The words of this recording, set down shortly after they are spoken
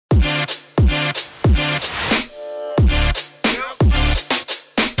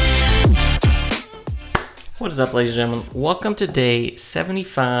What is up, ladies and gentlemen? Welcome to day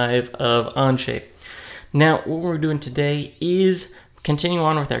 75 of OnShape. Now, what we're doing today is continue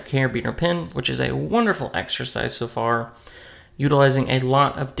on with our Carabiner pin, which is a wonderful exercise so far, utilizing a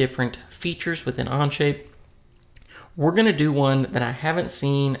lot of different features within OnShape. We're going to do one that I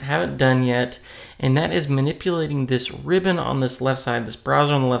haven't done yet, and that is manipulating this ribbon on this left side, this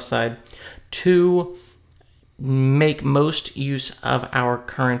browser on the left side, to make most use of our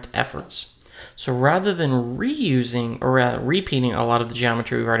current efforts. So rather than reusing or repeating a lot of the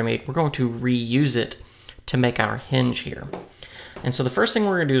geometry we've already made, we're going to reuse it to make our hinge here. And so the first thing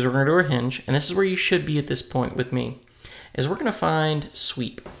we're going to do is we're going to do our hinge, and this is where you should be at this point with me, is we're going to find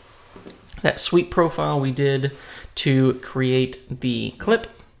sweep. That sweep profile we did to create the clip,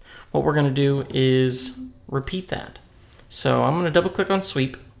 what we're going to do is repeat that. So I'm going to double click on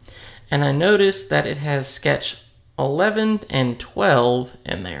sweep, and I notice that it has sketch 11 and 12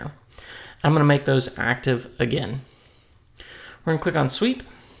 in there. I'm going to make those active again. We're going to click on sweep.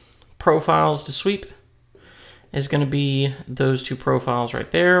 Profiles to sweep is going to be those two profiles right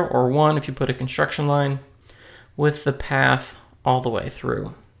there, or one if you put a construction line with the path all the way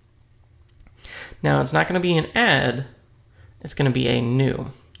through. Now it's not going to be an add, it's going to be a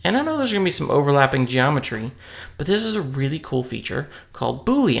new. And I know there's going to be some overlapping geometry, but this is a really cool feature called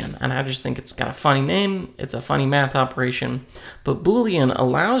Boolean, and I just think it's got a funny name, it's a funny math operation, but Boolean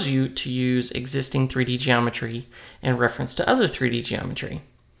allows you to use existing 3D geometry in reference to other 3D geometry,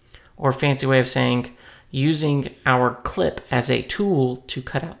 or a fancy way of saying using our clip as a tool to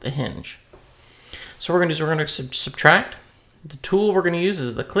cut out the hinge. So what we're going to subtract. The tool we're going to use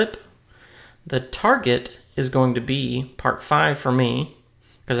is the clip. The target is going to be part 5 for me,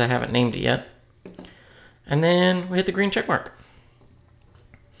 because I haven't named it yet. And then we hit the green check mark.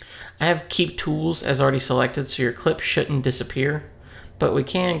 I have keep tools as already selected, so your clip shouldn't disappear, but we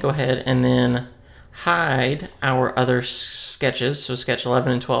can go ahead and then hide our other sketches, so sketch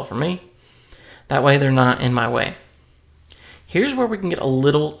 11 and 12 for me. That way they're not in my way. Here's where we can get a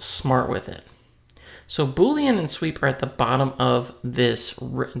little smart with it. So Boolean and sweep are at the bottom of this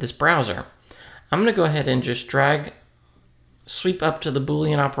browser. I'm going to go ahead and just drag sweep up to the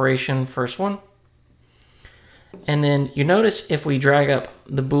Boolean operation, first one. And then you notice if we drag up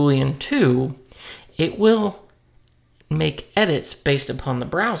the Boolean 2, it will make edits based upon the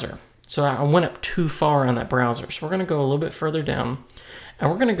browser. So I went up too far on that browser. So we're going to go a little bit further down, and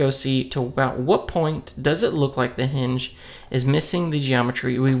we're going to go see to about what point does it look like the hinge is missing the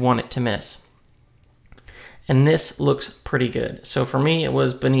geometry we want it to miss. And this looks pretty good. So for me, it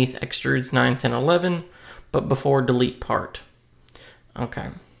was beneath extrudes 9, 10, 11, but before delete part. Okay.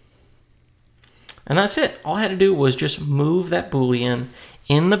 And that's it. All I had to do was just move that Boolean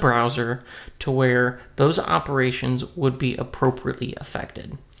in the browser to where those operations would be appropriately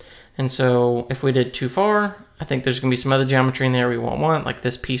affected. And so if we did too far, I think there's going to be some other geometry in there we won't want, like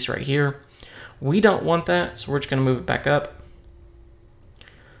this piece right here. We don't want that, so we're just going to move it back up.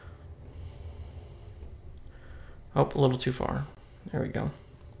 Oh, a little too far. There we go.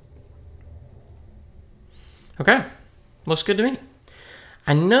 Okay. Looks good to me.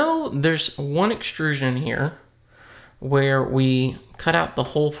 I know there's one extrusion here where we cut out the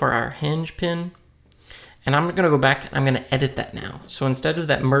hole for our hinge pin, and I'm going to go back and I'm going to edit that now. So instead of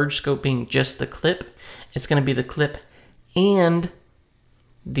that merge scope being just the clip, it's going to be the clip and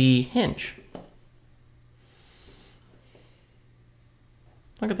the hinge.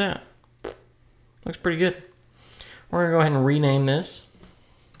 Look at that. Looks pretty good. We're going to go ahead and rename this.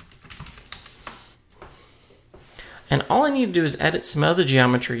 And all I need to do is edit some other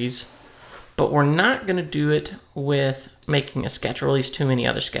geometries, but we're not going to do it with making a sketch, or at least too many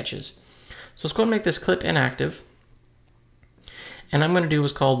other sketches. So let's go ahead and make this clip inactive. And I'm going to do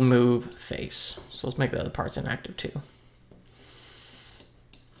what's called move face. So let's make the other parts inactive too.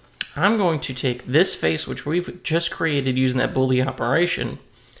 I'm going to take this face, which we've just created using that Boolean operation,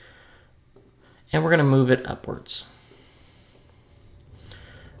 and we're going to move it upwards.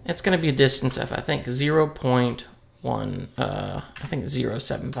 It's going to be a distance of, I think, 0.1, I think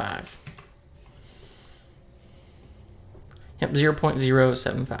 0.75. Yep,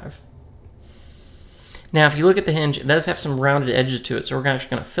 0.075. Now, if you look at the hinge, it does have some rounded edges to it, so we're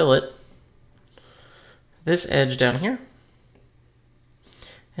actually going to fill it. This edge down here,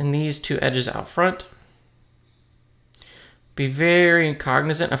 and these two edges out front. Be very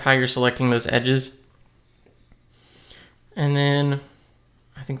cognizant of how you're selecting those edges. And then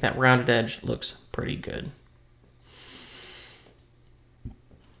I think that rounded edge looks pretty good.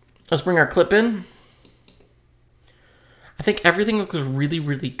 Let's bring our clip in. I think everything looks really,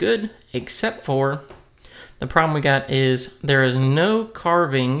 really good, except for the problem we got is there is no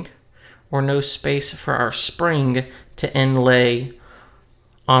carving or no space for our spring to inlay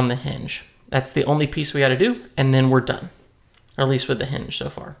on the hinge. That's the only piece we got to do, and then we're done, or at least with the hinge so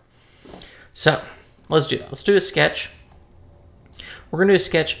far. So let's do that. Let's do a sketch. We're going to do a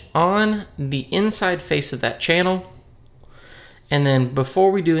sketch on the inside face of that channel, and then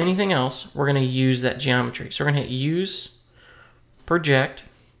before we do anything else, we're going to use that geometry. So we're going to hit Use, Project.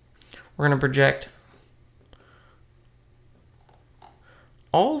 We're going to project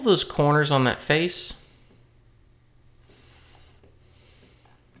all of those corners on that face.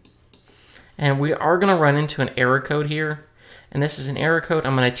 And we are going to run into an error code here. And this is an error code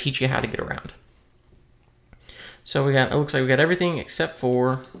I'm going to teach you how to get around. So it looks like we got everything except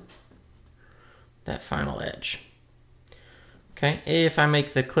for that final edge. Okay, if I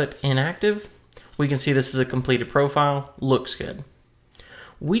make the clip inactive, we can see this is a completed profile. Looks good.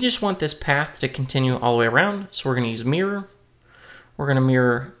 We just want this path to continue all the way around. So we're going to use mirror. We're going to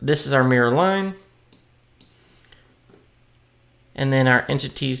mirror, this is our mirror line. And then our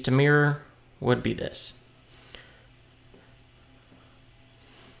entities to mirror would be this.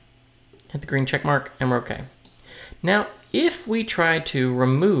 Hit the green check mark and we're okay. Now, if we try to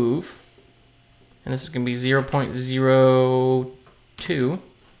remove, and this is going to be 0.02,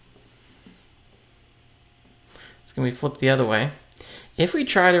 it's going to be flipped the other way. If we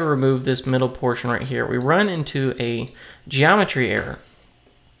try to remove this middle portion right here, we run into a geometry error.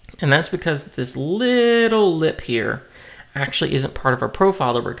 And that's because this little lip here actually isn't part of our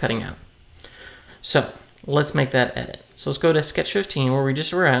profile that we're cutting out. So let's make that edit. So let's go to sketch 15 where we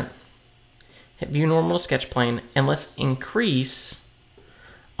just were at. Hit view normal to sketch plane, and let's increase.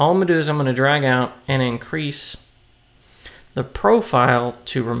 All I'm going to do is I'm going to drag out and increase the profile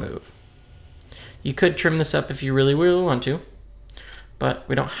to remove. You could trim this up if you really want to, but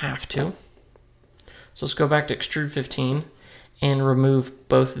we don't have to. So let's go back to extrude 15 and remove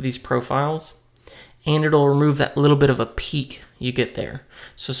both of these profiles, and it'll remove that little bit of a peak you get there.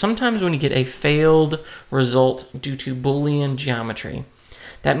 So sometimes when you get a failed result due to Boolean geometry,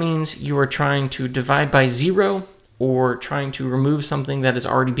 that means you are trying to divide by 0 or trying to remove something that is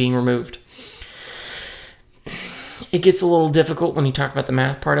already being removed. It gets a little difficult when you talk about the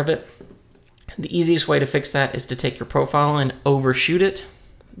math part of it. The easiest way to fix that is to take your profile and overshoot it.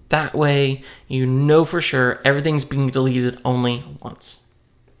 That way you know for sure everything's being deleted only once.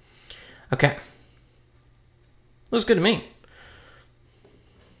 Okay. Looks good to me.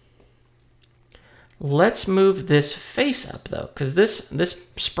 Let's move this face up though, because this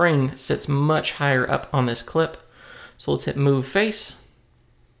spring sits much higher up on this clip. So let's hit move face.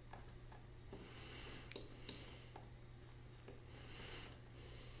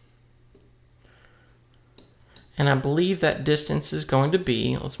 And I believe that distance is going to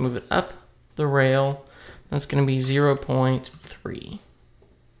be, let's move it up the rail, that's going to be 0.3.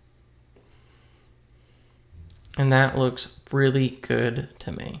 And that looks really good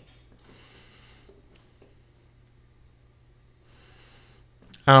to me.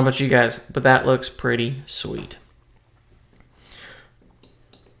 I don't know about you guys, but that looks pretty sweet.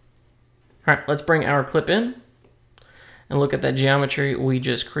 All right, let's bring our clip in and look at that geometry we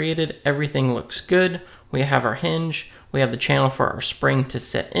just created. Everything looks good. We have our hinge. We have the channel for our spring to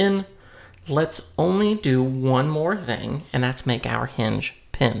sit in. Let's only do one more thing, and that's make our hinge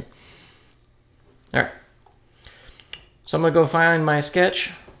pin. All right. So I'm going to go find my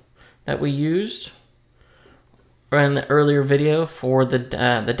sketch that we used in the earlier video for the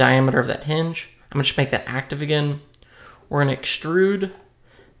diameter of that hinge. I'm going to just make that active again. We're going to extrude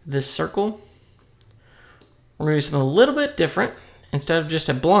this circle. We're going to do something a little bit different. Instead of just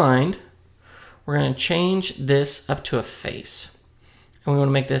a blind, we're going to change this up to a face. And we want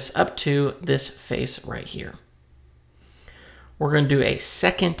to make this up to this face right here. We're going to do a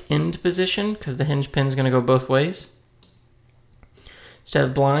second end position because the hinge pin is going to go both ways. Instead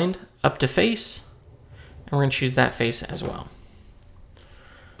of blind, up to face. And we're going to choose that face as well.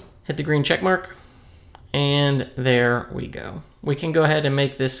 Hit the green check mark. And there we go. We can go ahead and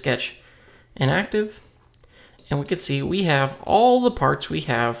make this sketch inactive. And we can see we have all the parts we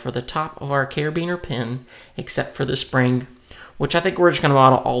have for the top of our carabiner pin except for the spring, which I think we're just going to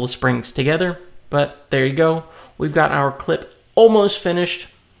model all the springs together. But there you go. We've got our clip almost finished.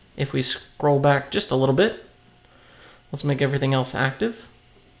 If we scroll back just a little bit, let's make everything else active.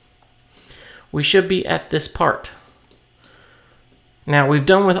 We should be at this part. Now we've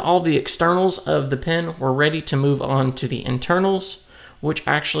done with all the externals of the pin. We're ready to move on to the internals, which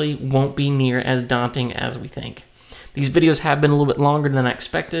actually won't be near as daunting as we think. These videos have been a little bit longer than I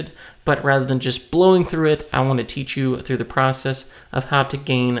expected, but rather than just blowing through it, I want to teach you through the process of how to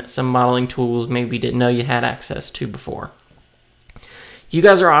gain some modeling tools maybe you didn't know you had access to before. You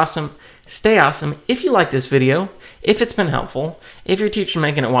guys are awesome. stay awesome. If you like this video, if it's been helpful, if your teacher's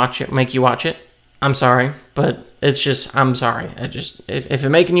making it make you watch it, I'm sorry, but it's just, I'm sorry. If it's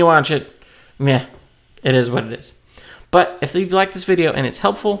making you watch it, meh, it is what it is. But if you like this video and it's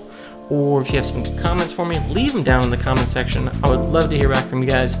helpful, or if you have some comments for me, leave them down in the comment section. I would love to hear back from you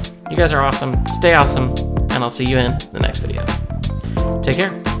guys. You guys are awesome. Stay awesome, and I'll see you in the next video. Take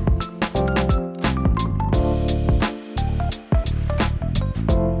care.